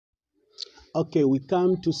Okay, we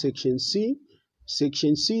come to section C.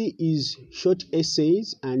 Section C is short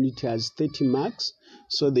essays and it has 30 marks.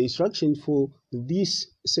 So the instruction for this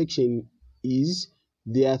section is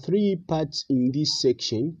there are 3 parts in this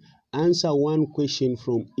section. Answer 1 question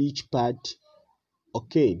from each part.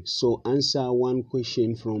 Okay, so answer 1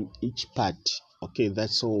 question from each part. Okay,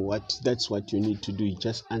 that's what you need to do. You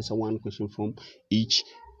just answer 1 question from each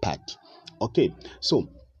part. Okay, so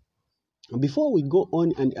before we go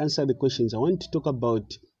on and answer the questions, I want to talk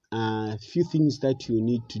about a few things that you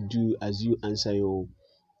need to do as you answer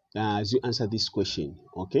this question,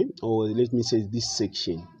 okay, or let me say this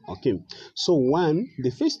section. Okay, so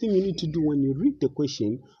the first thing you need to do when you read the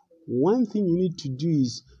question, one thing you need to do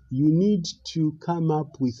is you need to come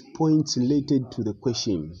up with points related to the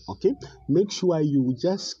question. Okay, make sure you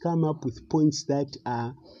just come up with points that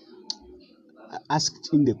are asked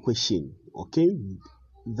in the question. Okay,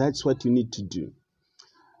 that's what you need to do.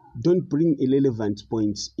 Don't bring irrelevant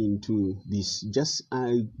points into this. Just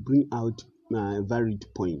bring out varied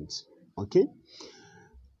points. Okay.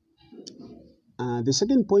 The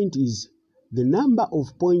second point is the number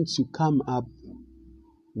of points you come up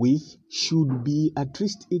with should be at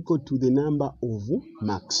least equal to the number of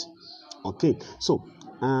marks. Okay. So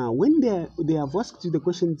when they have asked you the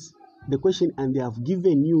question and they have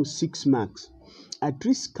given you 6 marks, at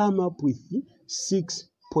least come up with 6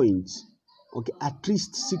 points. Okay, at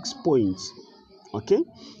least 6 points. Okay,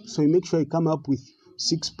 so you make sure you come up with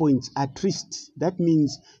 6 points at least. That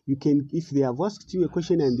means you can, if they have asked you a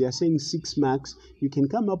question and they are saying 6 marks, you can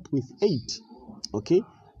come up with 8. Okay,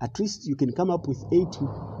 at least you can come up with 8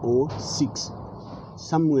 or 6,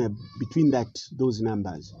 somewhere between those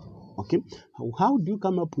numbers. Okay, how do you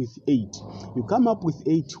come up with 8? You come up with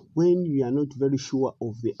 8 when you are not very sure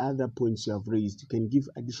of the other points you have raised. You can give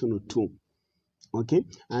additional 2. Okay,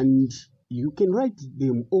 and you can write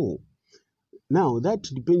them all. Now that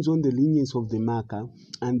depends on the lenience of the marker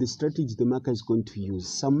and the strategy the marker is going to use.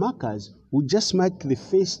 Some markers will just mark the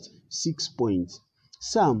first 6 points.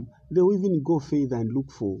 Some, they will even go further and look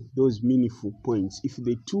for those meaningful points. If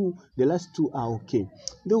the last 2 are okay,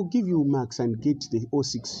 they'll give you marks and get the all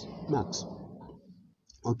 6 marks.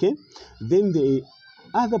 Okay, then the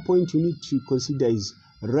other point you need to consider is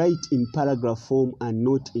write in paragraph form and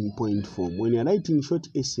not in point form. When you're writing short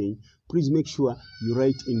essay, please make sure you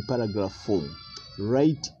write in paragraph form.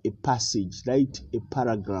 Write a passage, write a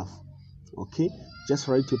paragraph. Okay, just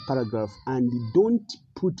write a paragraph and don't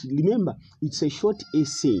remember, it's a short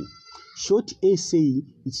essay. Short essay,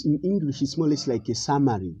 it's in English, it's more or less like a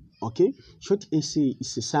summary. Okay, short essay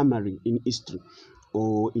is a summary in history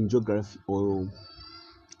or in geography, or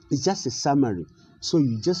it's just a summary. So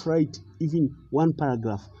you just write even 1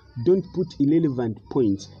 paragraph. Don't put irrelevant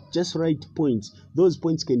points. Just write points. Those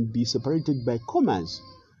points can be separated by commas.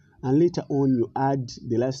 And later on, you add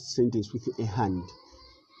the last sentence with a hand.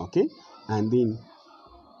 Okay? And then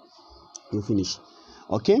you finish.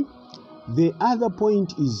 Okay? The other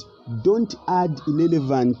point is don't add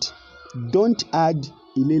irrelevant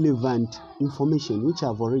information, which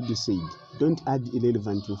I've already said. Don't add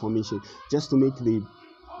irrelevant information just to make the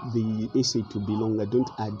essay to be longer. Don't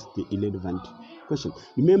add the irrelevant question.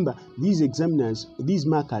 Remember, these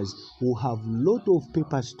markers will have a lot of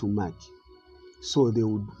papers to mark, so they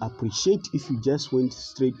would appreciate if you just went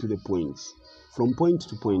straight to the points, from point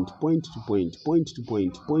to point, point to point, point to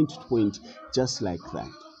point, point to point, just like that.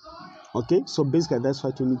 Okay, so basically that's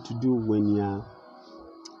what you need to do when you're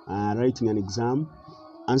writing an exam,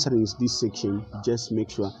 answering this section. Just make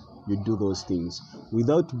sure you do those things.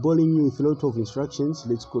 Without boring you with a lot of instructions,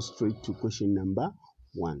 let's go straight to question number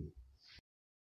 1.